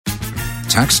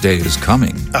Tax day is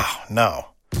coming. Oh, no.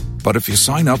 But if you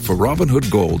sign up for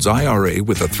Robinhood Gold's IRA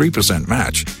with a 3%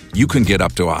 match, you can get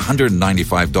up to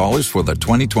 $195 for the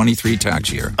 2023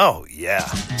 tax year. Oh, yeah.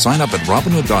 Sign up at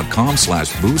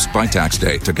Robinhood.com/boost by tax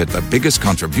day to get the biggest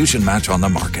contribution match on the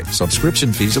market.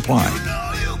 Subscription fees apply.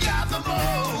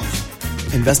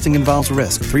 Investing involves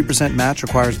risk. 3% match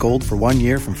requires gold for 1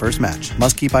 year from first match.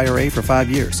 Must keep IRA for 5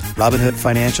 years. Robinhood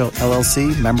Financial,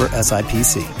 LLC, member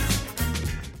SIPC.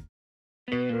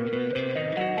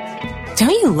 Don't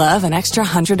you love an extra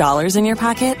 $100 in your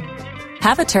pocket?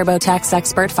 Have a TurboTax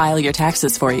expert file your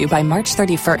taxes for you by March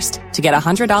 31st to get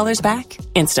 $100 back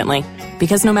instantly.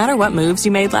 Because no matter what moves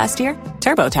you made last year,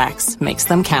 TurboTax makes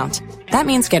them count. That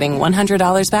means getting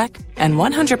 $100 back and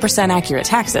 100% accurate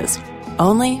taxes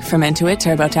only from Intuit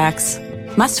TurboTax.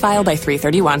 Must file by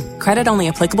 3/31. Credit only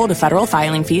applicable to federal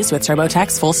filing fees with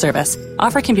TurboTax full service.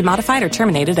 Offer can be modified or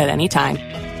terminated at any time.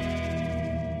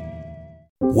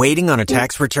 Waiting on a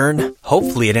tax return?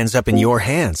 Hopefully it ends up in your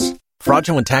hands.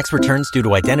 Fraudulent tax returns due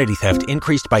to identity theft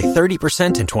increased by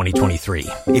 30% in 2023.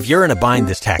 If you're in a bind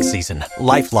this tax season,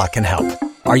 LifeLock can help.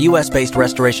 Our U.S.-based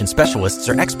restoration specialists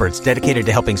are experts dedicated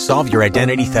to helping solve your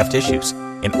identity theft issues.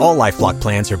 And all LifeLock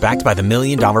plans are backed by the $1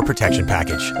 Million Protection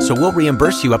Package. So we'll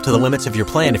reimburse you up to the limits of your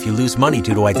plan if you lose money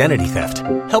due to identity theft.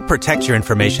 Help protect your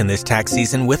information this tax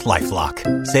season with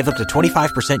LifeLock. Save up to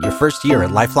 25% your first year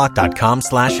at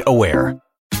LifeLock.com/aware.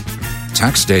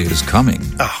 Tax day is coming.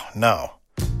 Oh, no.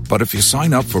 But if you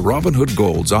sign up for Robinhood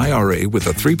Gold's IRA with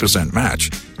a 3% match,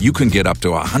 you can get up to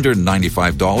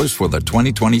 $195 for the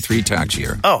 2023 tax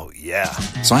year. Oh, yeah.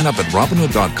 Sign up at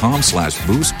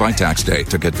Robinhood.com/boost by tax day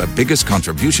to get the biggest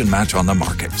contribution match on the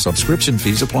market. Subscription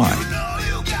fees apply.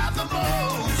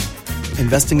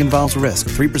 Investing involves risk.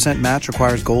 3% match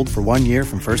requires gold for 1 year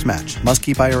from first match. Must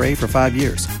keep IRA for 5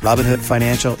 years. Robinhood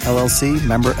Financial, LLC,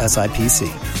 member SIPC.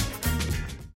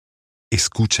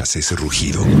 ¿Escuchas ese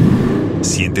rugido?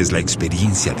 ¿Sientes la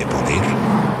experiencia de poder?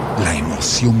 ¿La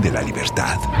emoción de la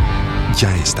libertad?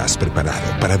 Ya estás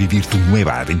preparado para vivir tu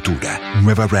nueva aventura.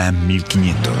 Nueva Ram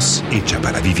 1500, hecha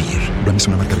para vivir. Ram es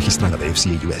una marca registrada de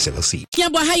FCA US LLC.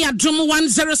 Adom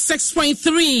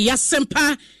 106.3,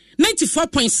 Yasempa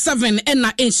 94.7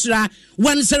 ena Insura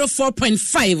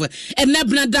 104.5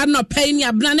 enabna da no pay ni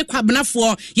abna ne kwabna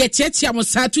fo ye tietia mo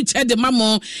sa tu chede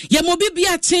mamo ye mo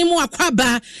bibia tin mu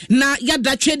akwaba na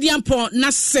yada twedi ampo na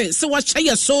se wo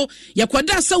hye so ye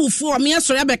kwada sa wufu o me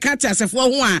so ya bekata asefo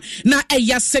ho a na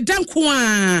eya sedanko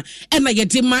a ena ye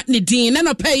di ma ne din na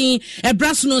no pay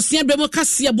ebras no sia be mo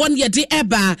kase bo ne ye di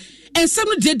eba ensem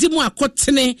no de di mu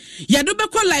akotene yado be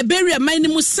ko Liberia man ni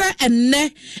mu se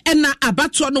enne ena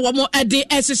abato no wo mo ade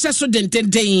esese so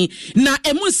dendenden na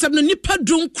emu nsem no nipa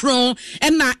dunkron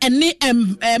ena ene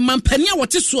mampania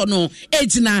wote so no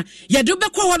ejina yado be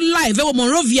ko live wo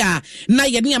Monrovia na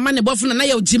ye ne ama ne bofo na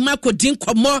ye ojima kodin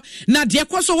komo na de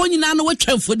ko so wonyina no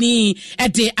watwamfoni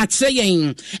ede akyere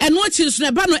yen eno achi so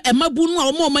ne ba no emabu no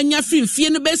a wo manya fimfie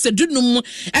no be se dunum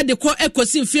ede ko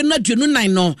ekosi mfie no aduonu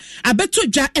nan no abeto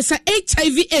dwa esa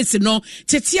HIV/AIDS no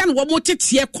tetia no wo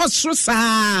tetie kosoro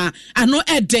saa ano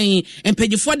eden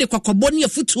empanyifo de kwakobɔ ne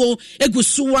afutuo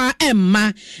egusuwa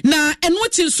emma na eno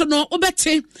chi so no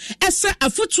obete ese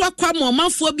afutuo akwa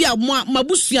momanfo bi a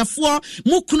mabusuafo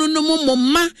mukunu no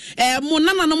momma mo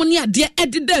nananom ne ade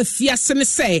ededa afiase ne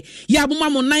se ya boma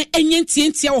mo nan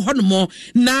enyentie wo hono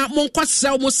na mo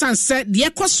nkwasra mo sanse de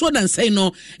ekoso na nsai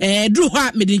no duru ho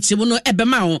a medinchim no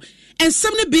ebema ho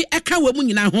ensem ne bi eka wa mu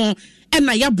nyina ho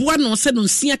ena ya boa no se no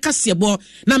nsia Kasiebo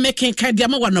na meken ka dia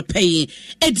ma wa no pay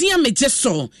edia meje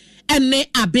so ene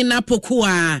abena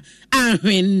pokua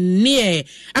ahwennie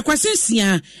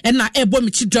akwasensia ena ebo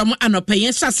michidom anopa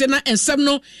yen sase na ensem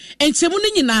no enchemu no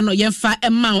nyina no yemfa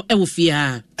emma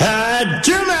ewofia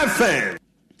Adom FM.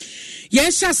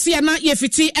 yen sase na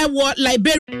yefiti ewo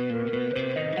Liberia.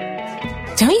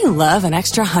 Don't you love an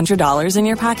extra $100 in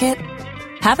your pocket?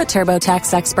 Have a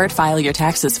TurboTax expert file your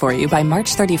taxes for you by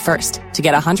March 31st to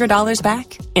get $100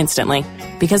 back instantly.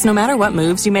 Because no matter what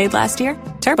moves you made last year,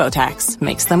 TurboTax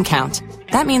makes them count.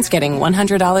 That means getting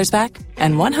 $100 back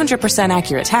and 100%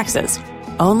 accurate taxes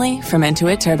only from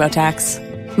Intuit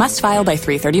TurboTax. Must file by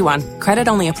 3/31. Credit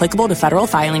only applicable to federal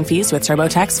filing fees with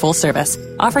TurboTax full service.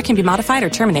 Offer can be modified or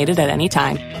terminated at any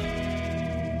time.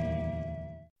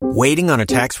 Waiting on a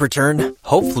tax return?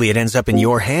 Hopefully it ends up in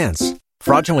your hands.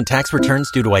 Fraudulent tax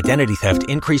returns due to identity theft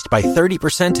increased by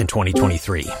 30% in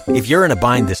 2023. If you're in a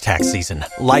bind this tax season,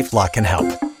 LifeLock can help.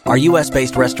 Our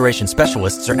U.S.-based restoration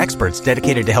specialists are experts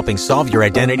dedicated to helping solve your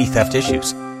identity theft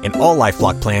issues. And all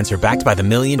LifeLock plans are backed by the $1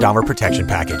 Million Protection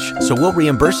Package. So we'll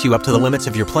reimburse you up to the limits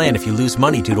of your plan if you lose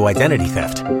money due to identity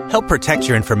theft. Help protect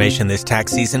your information this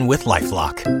tax season with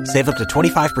LifeLock. Save up to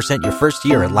 25% your first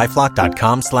year at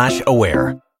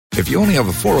LifeLock.com/aware. If you only have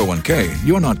a 401k,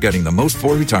 you're not getting the most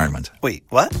for retirement. Wait,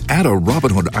 what? Add a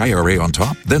Robinhood IRA on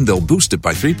top, then they'll boost it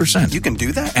by 3%. You can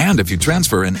do that? And if you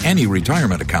transfer in any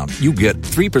retirement account, you get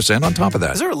 3% on top of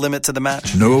that. Is there a limit to the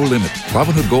match? No limit.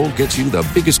 Robinhood Gold gets you the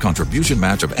biggest contribution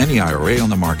match of any IRA on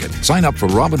the market. Sign up for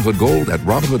Robinhood Gold at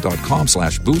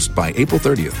Robinhood.com/boost by April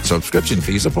 30th. Subscription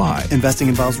fees apply. Investing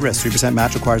involves risk. 3%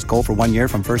 match requires gold for 1 year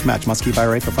from first match. Must keep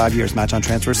IRA for 5 years. Match on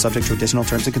transfers subject to additional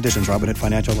terms and conditions. Robinhood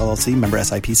Financial LLC, member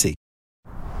SIPC.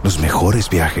 Los mejores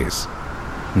viajes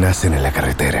nacen en la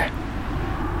carretera,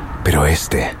 pero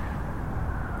este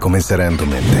comenzará en tu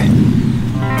mente.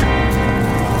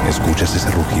 ¿Escuchas ese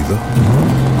rugido?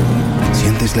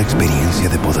 ¿Sientes la experiencia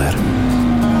de poder?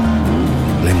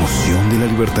 ¿La emoción de la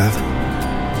libertad?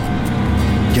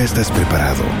 Ya estás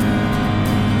preparado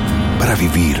para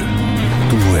vivir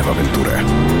tu nueva aventura.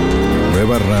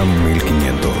 Nueva RAM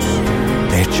 1500.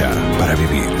 Hecha para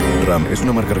vivir. RAM es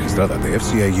una marca registrada de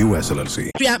FCI US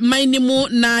LLC. Mainimu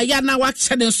na ya na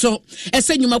wakchene so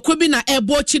ese nyumako bi na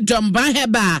ebochi domba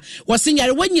heba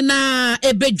wasinyare wanyina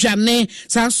ebedwane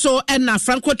sanso na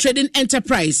Franco Trading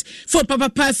Enterprise for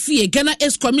papa fie Ghana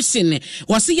Ace Commission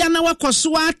wasi ya na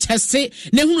wakoso atese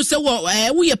ne hunu se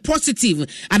wo ye positive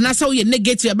anasa wo ye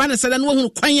negative ba na sada no hunu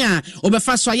kwan a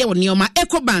obefa so aye wo neoma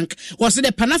Ecobank wasi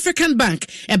the Pan African Bank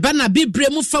eba na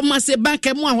bibremu pharmacy bank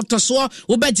mu ahotoso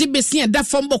obaji besi eda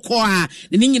fomboko a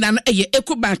ni nyina no eye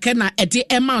Ecobank na ede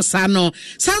emausa no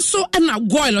sanso na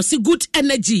goil si good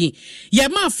energy ye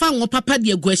ma fa wo papa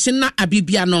de aguahye na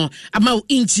abibia no ama o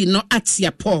engine no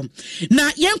atiapo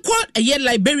na yenko eye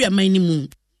Liberia manimu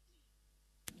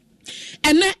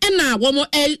ena womo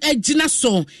ejina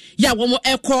so ya womo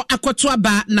eko akoto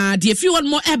aba na de fi won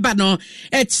mo eba no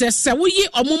se woyi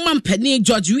omoma mpani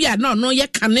George Weah no ye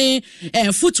kane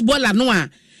footballer no a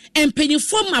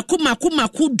empenyifo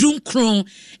maku dunkron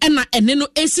ena ene no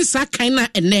esisa kan na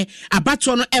ene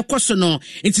abato no ekoso no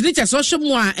intinicha social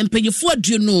mu a empenyifo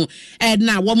aduonu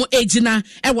na womo ejina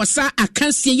ewosa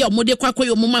akansie ye omode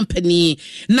kwakoyo mo mampani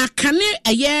na kane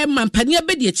eye mampani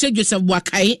abedi eche Joseph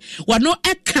Boakai wono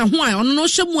eka ho a ono no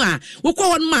hyemu a wokọ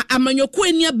won ma amanyoku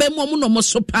ani abam mo no mo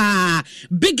so pa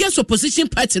biggest opposition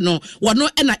party no wono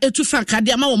ena etu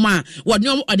frankade ama wo ma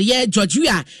wono ode ye George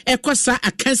Weah ekosa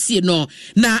akansie no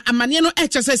na amane no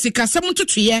echese sikasem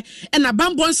ntotoye na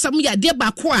bambo nsam ya de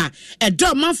bako a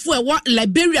edo manfo ewo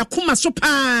Liberia kuma so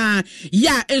pa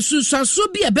ya ensunsuaso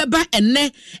bi ebeba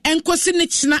enne enkosi ne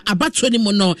kina abato ni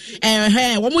mu no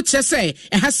wo mo chese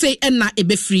ha sei na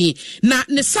ebefri na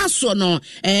ne saso no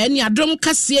ni Adom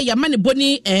Kasiebo ya mane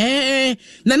boni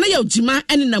na na ya ojima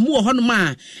ene na mu ho no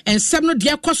ma ensem no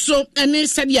de ekoso ene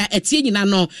sade ya etie nyina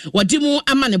no wodi mu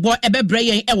amane bo ebebre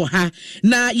yen ewo ha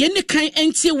na yeni kan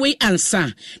entie we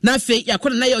ansa na fe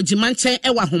yakona na ya ojima nchen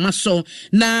ewa homa so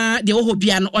na de wo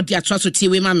bia no ode ato so tie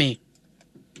we mame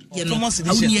ye no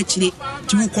awuni akire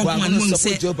ti wo ko kuma no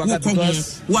se wo ko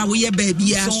wa wo ye ba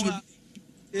bia so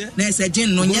na ese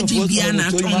gin no nya gin bia na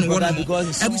aton wo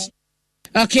no.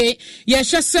 Okay,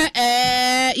 yeshese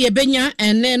ye benya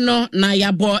ene no na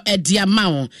yabo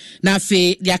ediamao na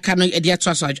fe yaka no edi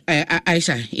ato so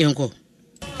Aisha yenko.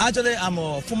 Actually, I'm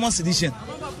a former sedition.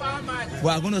 We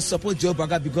are going to support Joe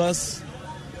Braga because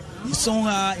he's someone who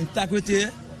has integrity.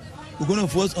 We're going to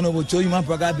vote on Joe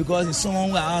Braga because he's someone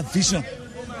who has vision.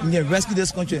 We can rescue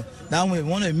this country. That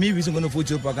one of the main reasons we're going to vote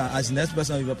Joe Braga as the next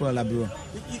person of the Laburo.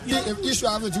 If issue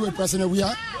have to do with President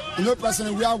Weah,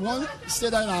 President Weah one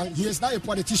said that he is not a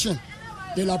politician.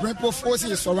 The Labrampo force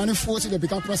is surrounding force to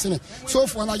become president. So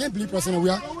for I can't believe President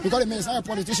Weah because the man is not a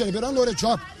politician. They don't know the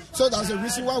job. So that's the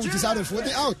reason why we decided to vote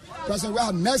it out. President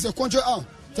Weah messed the country out.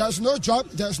 There's no job,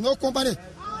 there's no company.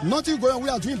 Nothing going. We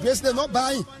are doing business, not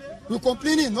buying. We're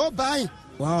complaining, not buying.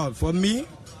 Wow, for me,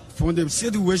 from the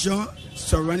situation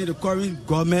surrounding the current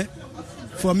government,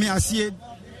 for me, I see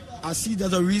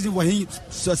there's a reason why he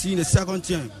succeeded the second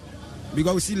term.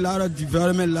 Because we see a lot of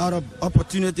development, a lot of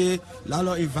opportunity, a lot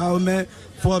of environment.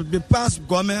 For the past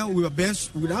government, we have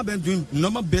been doing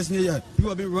normal business here.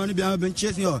 People have been running, have been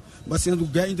chasing us. But since we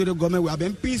get into the government, we have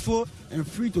been peaceful and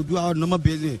free to do our normal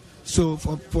business. So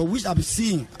for which I've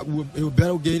seen, it will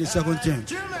better get the second term.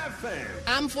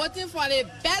 I'm voting for the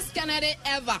best candidate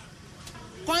ever.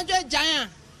 Country giant,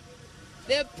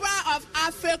 the pride of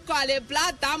Africa, the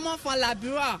black diamond from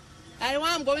Liberia. And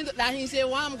I'm going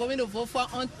to vote for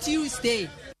on Tuesday.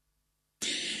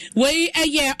 Wey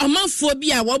amanfo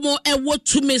bi a womo ewo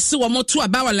tumesi womo to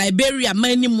aba wa Liberia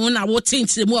manimu na wo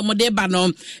tinti mu womo de ba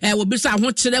no wo bisa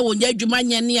ho kire wo nya adwuma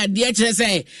nya ne ade kire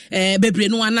se bebre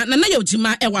no na ya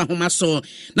ojima ewa homa so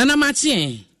na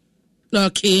matie.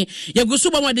 Okay,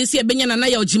 yagusu ba wade si ebenya na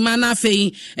ya ojima na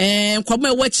afei nkomo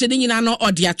ewo kire nyina no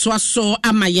ode ato aso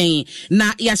amayen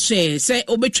na ya hye se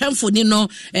obetwamfo ni no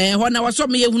ho na waso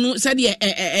me yehunu se de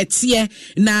etie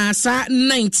na sa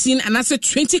 19 anase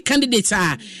 20 candidates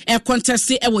a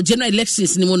contest ewo general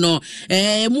elections ni mu no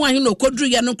mu ahin no kodru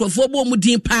ya no krofo bo mu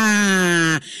din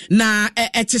pa na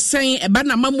etisen eba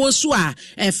na mamo so a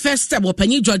first step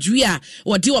opanyi George Wia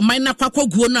wode o man na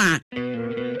kwakoguo no a.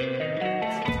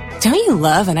 Don't you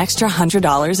love an extra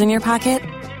 $100 in your pocket?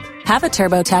 Have a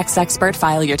TurboTax expert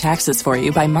file your taxes for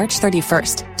you by March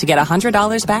 31st to get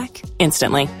 $100 back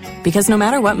instantly. Because no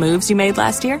matter what moves you made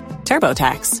last year,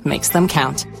 TurboTax makes them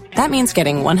count. That means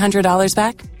getting $100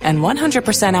 back and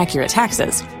 100% accurate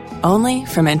taxes only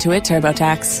from Intuit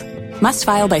TurboTax. Must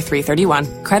file by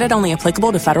 3/31. Credit only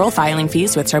applicable to federal filing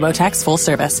fees with TurboTax full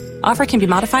service. Offer can be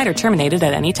modified or terminated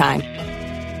at any time.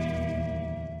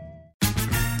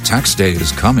 Tax day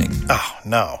is coming. Oh,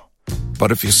 no.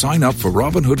 But if you sign up for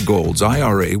Robinhood Gold's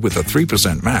IRA with a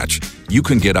 3% match, you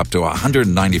can get up to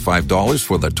 $195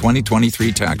 for the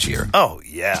 2023 tax year. Oh,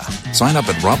 yeah. Sign up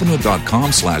at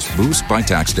Robinhood.com/boost by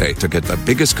tax day to get the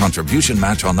biggest contribution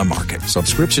match on the market.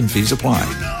 Subscription fees apply.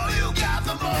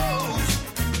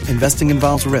 Investing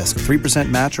involves risk. 3%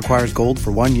 match requires gold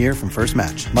for 1 year from first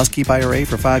match. Must keep IRA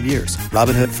for 5 years.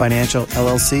 Robinhood Financial,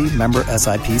 LLC, member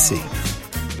SIPC.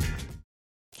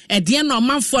 Edian no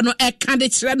manfo no eka de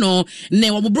kire no ne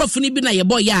wo brofo ni bi na ye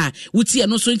boy a wuti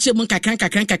no so nche mu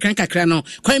kakran no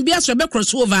kwan bia so be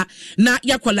crossover na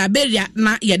yakola Liberia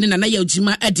na ye ne na ya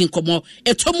ojima adi nkomo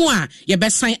etomu a ye be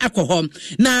san akoho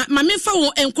na mamefa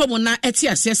wo enkomo na eti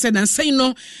asese na nsan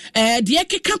no de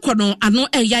ekeka kono ano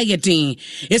eya ye din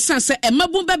esanse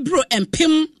emabu be bro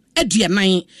empem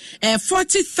aduanan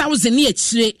 40,000 ye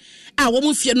chire a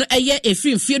womu fie no eye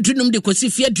efimfie dunum de kosi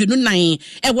fie dunu nan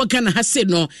ewo Ghana ha se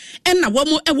no na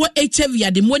womu ewo HIV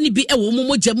ade moni bi ewo mu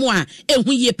mojamu a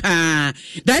ehu ye pa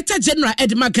Director General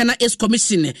Edma Ghana Ace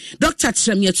Commission Dr.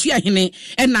 Tremiatu Ahene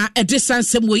na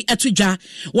edisansem wo atudwa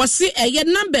wose eye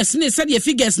numbers ne said ye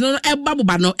figures no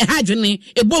ebaboba no ehadwene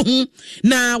ebohu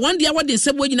na one dia wode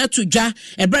nsem wo nyina tudwa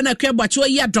ebra na kwabwache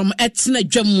yi Adom etena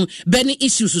dwam bani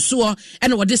issues so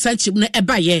na wode sanchim no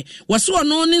ebaye wose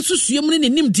ono ne nsusuye mu ne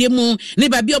nimdie mu ne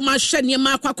babia ma hwe ne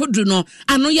ma akwakodru no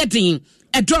ano ye din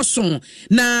edoson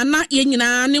na ye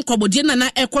nyina ne nkobodie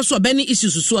na ekoso bani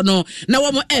isususo no na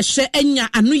wo mo ehwe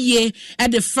anya anoye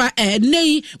edefa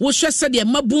nei wo hwe se de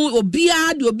mabu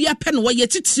obia de obia pe no ye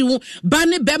titiw ba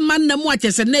ne be man na mu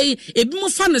akese nei ebi mu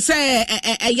fa no se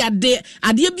yade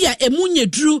ade bia emunye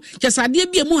duru kese ade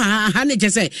bia mu ha ne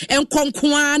kese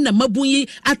enkonkoa na mabu yi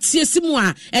atiesimu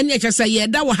a ene kese ye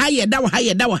da wo ha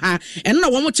enna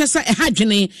wo mo kese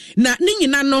ehadwene na ne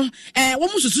nyina no wo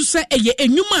mo susu se eye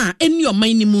enwuma eni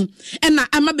manimu ena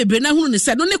ama bebre na hunu ne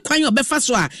se no ne kwan obefa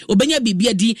so a obenya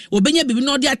bibia di obenya bibi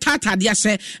no de atata de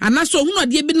ase anaso hunu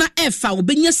de bi na efa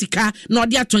obenya sika no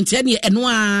de atonte ne eno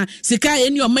a sika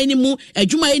eni manimu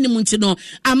adwuma eni mu nti no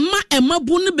ama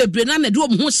emabu no bebre na de wo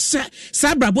ho se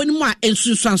sabrabo ni mu a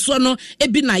ensunsanso no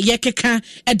ebi na ye keka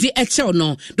de echew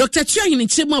no Dr. Chiahini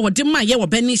Chemu a wode ma ye wo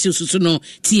bani susu no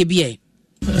tie bie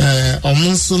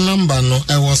omunso number no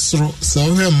e was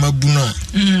so we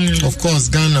mabunu of course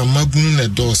Ghana mabunu na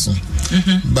doso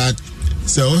but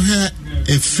so we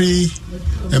a free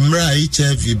emra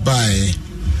HIV by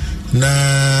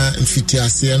na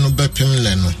mfitiase no bepem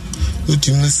le no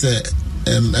utimi se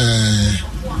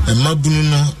mabunu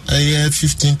no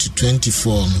 15 to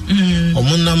 24 no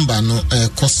omun number no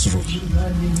kosro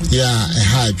ya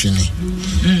hadwene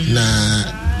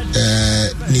na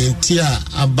nintia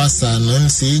abasa no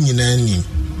nse nyina ni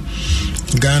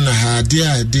Ghana ha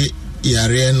de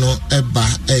yare no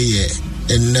eba eye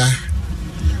enna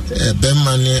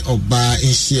bemane oba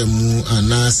nhyiamu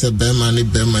anase bemane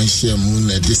bema nhyiamu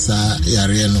na disa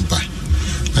yare no ba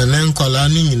anan kola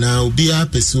ni nyina obi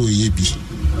apese oye bi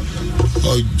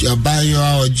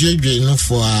obayo ojegwe no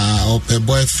for a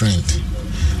boyfriend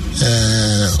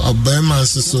obema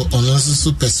so ono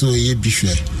so pese oye bi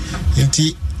hwe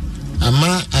nti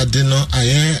ama adeno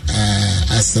aye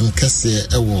asem kese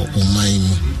ewo oman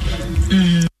mu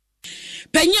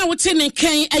Penya wotene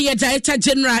ken eye Director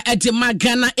General Edema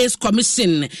Ghana Ace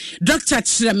Commission Dr.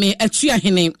 Chirame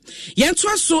Atuahene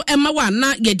yento so ema wa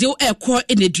na yede ekọ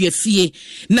eneduafie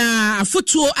na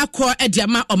afotuo akọ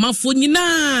ediama omanfo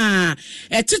nyina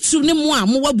titu ne mu a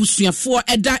mo wabusuafo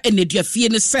eda eneduafie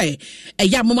ne se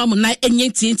eya moma mo na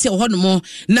enyentinti honomo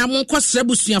na mo nkosra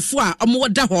busuafo a omo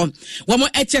wada ho wo mo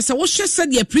echese wo hwese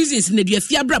de prisons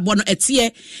eneduafie abrabo no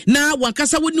etie na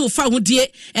wankasa woni ufa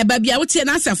hodie eba bia wotie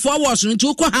na asefo wos nti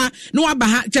ukọ ha no aba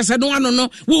ha chese no ano no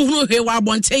wo hunu hwe wa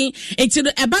bonten enti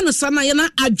eba no sana ye na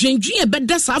adwendwen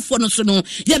ebeda safo no so no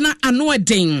ye na ano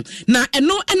eden na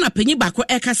eno na panyi bako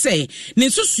eka se ne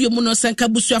nsusuo mu no sanka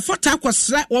busuafo ta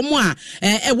kwosra wo mo a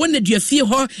ewo ne duafie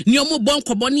ho ne omo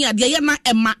bonkobo ne ade ye na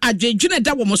ema adwendwen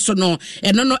da wo mo so no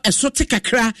eno no esote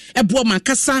kakra ebo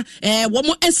mankasa wo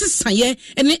mo ensesaye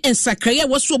ne ensakraye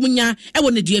wo so munya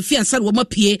ewo ne duafie ansa wo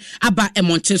mapie aba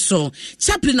emonte so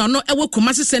chaplain no ewo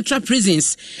Kumasi Central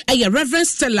Prisons Reverend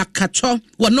Stella Kato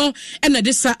wono ena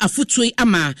desa afutui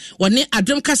ama wone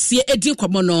Adom Kasiebo edin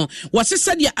komono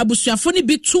wasesa dia abusuafo ne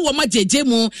bi tu wo majeje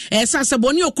mu sasa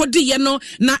boni okodi ye no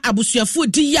na abusuafo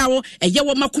di yawo eye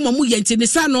wo makoma mu yenti ne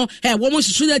sa no wo mo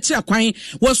hihwe na kira kwan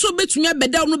wo so betumi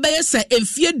abeda no beye se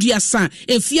efie duasa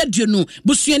efie duonu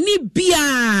busuani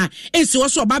bia ensi wo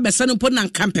so ba besa no mpo na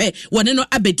nkampe wone no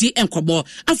abedi enkobo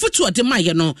afutu ode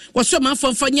maye no wo so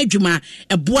manfamfa nya dwuma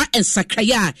eboa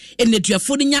ensakaya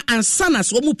eneduafo nya ansana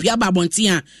so mu pia ba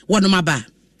bontia wonomaba.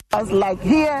 Like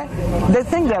here, they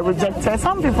think they're rejected.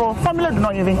 Some people, family do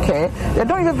not even care. They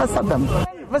don't even visit them.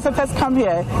 Visitors come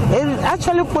here, it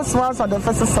actually puts smiles on the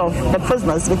faces of the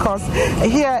prisoners because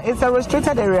here it's a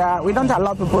restricted area. We don't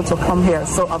allow people to come here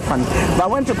so often. But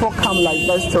when people come like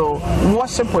this to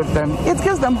worship with them, it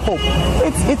gives them hope.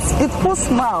 It puts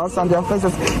smiles on their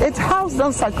faces. It helps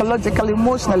them psychologically,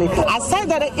 emotionally. Aside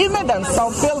that, they even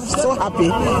themselves feel so happy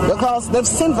because they've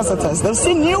seen visitors. They've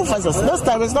seen new faces. This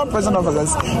time it's not prison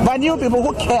officers, but new people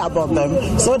who care about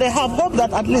them. So they have hope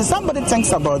that at least somebody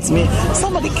thinks about me.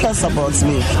 Somebody cares about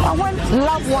me. And when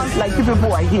loved ones like you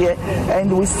people are here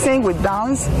and we sing, we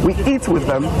dance, we eat with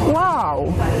them,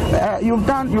 wow, you've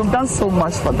done so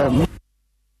much for them.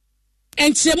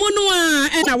 And Chemonua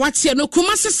and Awatia no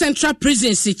Kumasi Central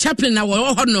Prisons chaplain na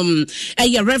wo honom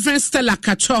Reverend Stella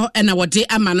Kato and our day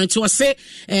amano to say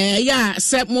ya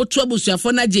se moto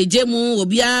abusuafo na jeje mu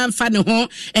obia mfa ne ho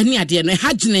ene ade no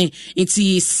hagene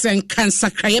nti senkansa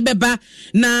kraye beba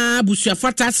na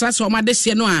abusuafo tasra so ma de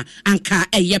sie no a anka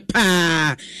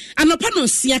pa anopa no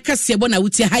sia Kasiebo na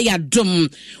wuti ha ya dom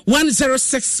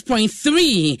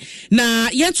 106.3 na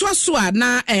yeto aso a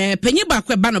na panyi ba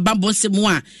kwa ba no bambo nsemu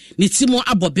a ne mo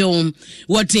abobel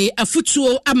wode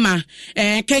afutuo ama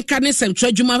kenkane semtwa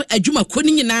adwuma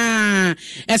koni nyina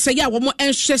ese ya wo mo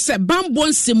enhwe se bambo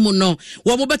nsemu no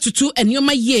wo mo betutu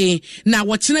enioma ye na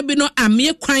wo kene bi no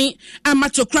ame kwan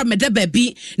amatokra medaba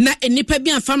bi na enipa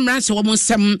bi amfamra nse wo mo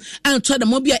nsem anto da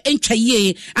mo bi a entwa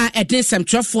ye a eden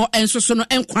semtwafo ensoso no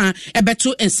enkwa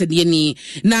ebeto ensedieni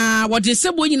na wode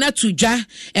sebo nyina tudwa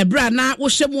ebra na wo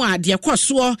hyemu a de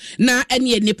koso na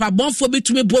ene enipa bonfo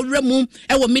bitumi bowra mu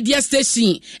ewo media station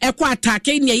ekwa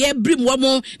atake ne ye brim wo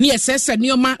mo ne yesese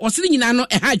nioma osiri nyina no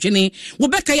ehadwene wo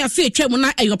beka ya fe twam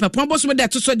na eyopepon boso de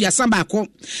to so de asamba akọ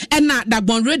ena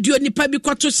dagbon radio nipa bi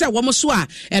kwoto se wo mo so a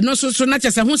eno so na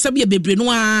chese ho sabe bebre no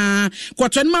a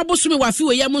kwoto ne maboso me wafi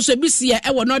we yam so bisi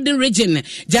e wo northern region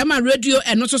German radio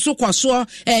eno so kwaso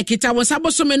kita wo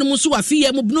saboso me no so wafi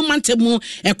yam bnu mantemu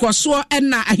ekwoso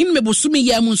ena ahin meboso me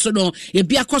yam so no e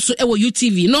bia koso e wo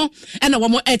UTV no ena wo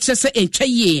mo echese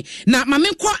entwaye na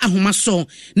mamenkọ ahoma so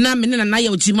na menena na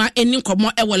ya ojima eni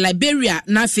komo e wo Liberia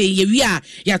na fe yewi a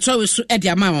ya towe so e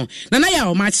dia ma ho na na ya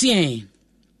o ma tie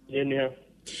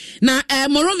na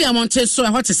Morovia Monte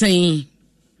so what to say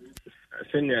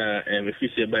senya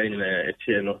mefisi ba ni na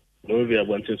etie no Morovia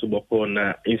Monte so boko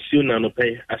na insu na no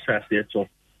pay asase eto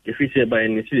mefisi ba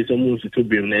ni si so mu nsuto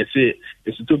bem na ese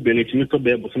nsuto bem ni timi to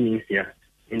be bo so mi hia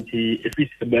nti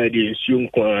efisi ba di insu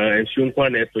nkwa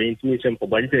na eto ntimi sempo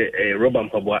ba de rubber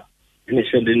mpabwa ni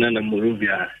shede na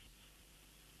Morovia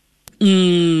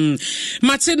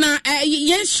Martina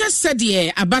yensha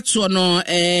sedie abatuo no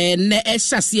ne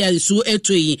esase nsu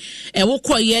etoi wo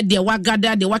koye de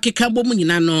wagada de wakeka bom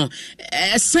nyina no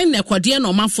sen ne kwade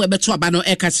no manfo ebeto aba no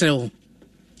ekasere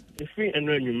free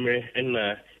eno anwumre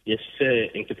na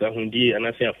yese nkita hundi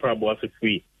anase afrabo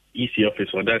free EC office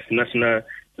or that's National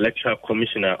Electoral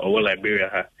Commissioner or Liberia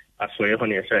ha asoye ho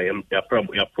ne yesa ya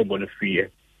probo no free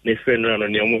ne free no no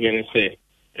ne omo yen say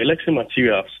election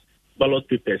materials ballot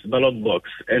papers, ballot box,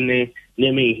 any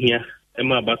name here,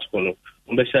 Emma Batcono,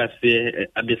 umbesha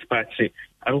dispatch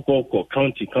Aroko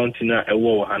county na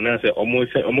ewo hanase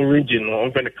omo region no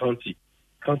on the county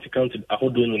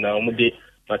ahodo na omo de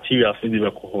materials ni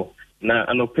be ko na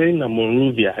anope na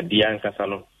Monrovia dia nkasa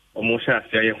no omo sha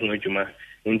ase ye ho adwuma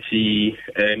nti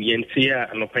yente a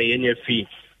anope ye nya fi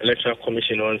electoral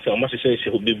commission on so omo se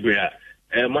obebra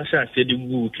ma sha ase de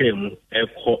gu kemu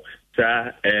ekọ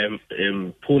ta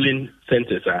polling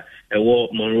centers a ewo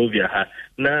Monrovia ha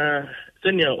na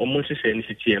senia omo se ni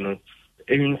sitie no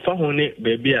in Fahone,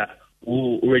 baby,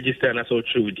 who register as all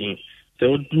true within.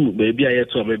 So, do baby, I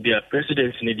told maybe a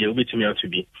president in the obey me out to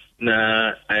be.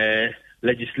 Na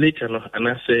legislator, and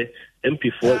I say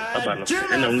MP4 Abano,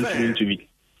 and I'm going to be.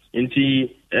 Inti,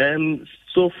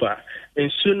 so far,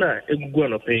 and sooner, a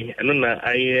good pay, and then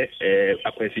I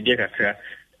consider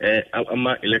I'm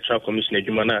electoral commissioner,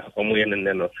 Jumana, or Moyan and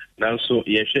Nano. Now, so,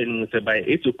 yes, by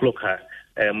 8 o'clock,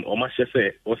 or must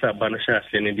say, what's a banasha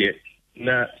sending there.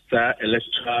 Na sa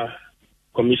electoral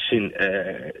commission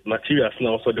materials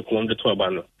na also the command to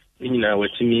abano nyina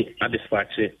watimi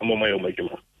dispatch amomayo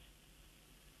madwuma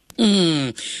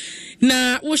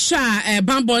na wo sha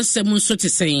bambon sem so te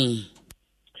sen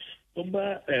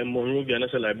oba Monrovia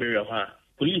National Library ha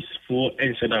police for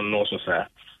incident no so sa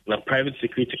na private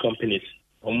security companies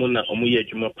omo ye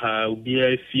adwuma pa obi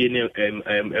afie ne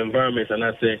environment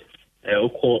na say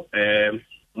okọ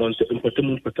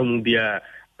montomu bia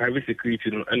private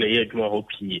security no and ye adwuma ho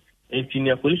pie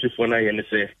enti police for na ye ne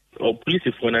say or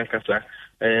police for na kasa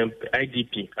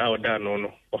IDP out da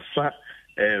no ofa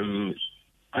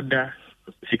other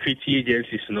security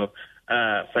agencies no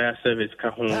fire service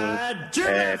ka ho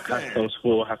customs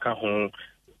for haka ho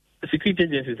security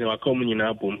agencies no come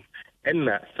nyina bom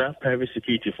enna sa private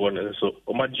security for na so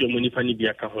o ma di omoni pani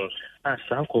bia ka ho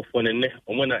sa ko for ne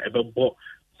o na ebebo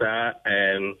sa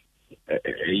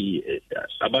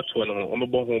abatwa no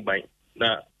omebo ho ban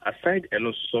na aside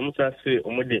eno somta say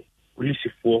omode police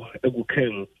for egu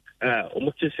kan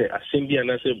omote say assembly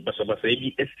na say basabasa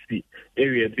ebi SC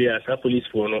area bia sa police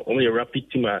for no omo rapid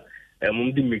team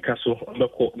mumdi mikaso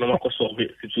ombeko na makoso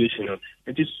situation no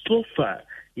it is so far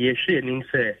ye share nim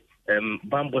say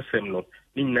bambo sem no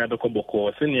ninna be ko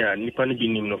boko senia nipa no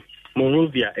binim no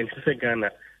Monrovia and say Ghana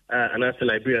anasa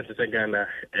Liberia say Ghana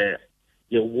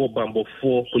ye wo bambo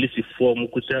for police for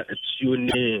mukuta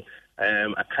etione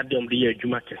academy de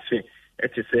adwuma kese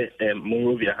eti say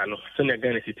Monrovia ha no senia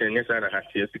Ghana sitenya sa na ha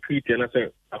security na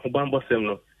say ahobambo sem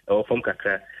no e from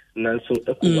kakra nanso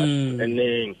ekuwa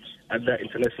ene other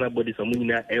international bodies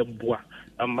amunyina eboa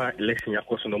ama election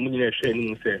yakoso no munyina hwe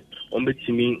ni say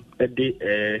ombetimi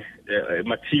de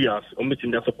materials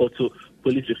ombetimi da support to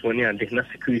police for ni and na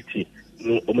security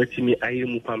no ombetimi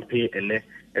ayemu pampe ene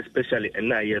especially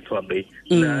ena yeto abai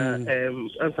na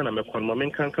ansa na mekwan mo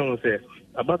menkankan say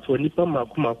about nipa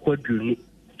makoma kwadunu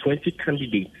 20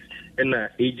 candidates ena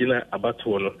ejina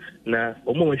abato no na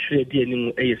omo hwe de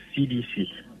anim eye CDC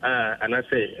and I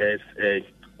say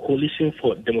Coalition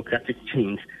for Democratic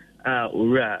Change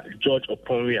ura George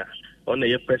Oponria on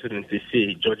the president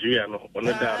say George Riano on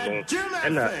the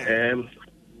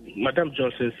Madam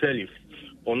Johnson Sirleaf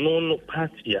on no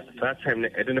party at that time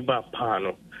at Edinburgh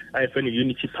Pano I find a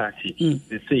unity party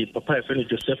they say Papa I find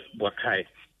Joseph Wakai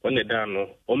on the dano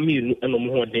on me and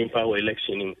more than power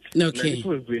election okay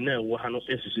we now what Hano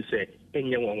say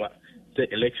anyone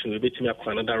the election will be to me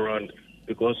another round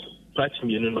because party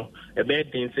you know a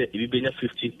bad thing say if be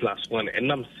 50+1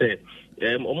 and I'm say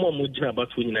omo mujina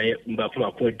about when na mba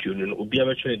kuma kwadu no obi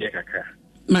abetwe de kakra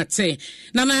mate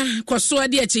nana kwaso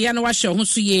ade eche ya na wahwe ho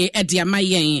so ye ade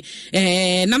amayen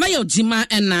nana ya ojima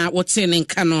na wote ne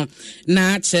nka no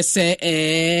na chese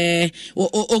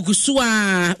ogusu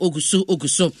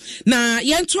na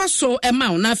yento aso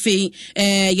ema na fe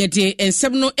ye de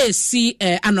ensem no esi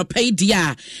anopai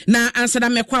dia na ansada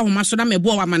mekwa homa so na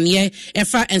mebo wa mane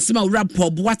efa ensem awura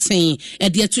boaten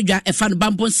ade atudwa efa no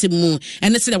bambo nsemu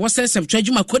ene se de wosensem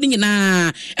twadwuma kodi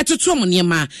nyina etoto mo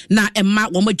niema na emma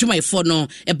wo madwuma efo no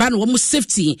eba no wo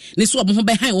safety ne so wo ho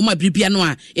behind wo ma bribia no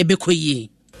a ebekoyie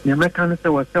ne meka no se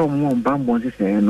wo se wo mo bambo nsese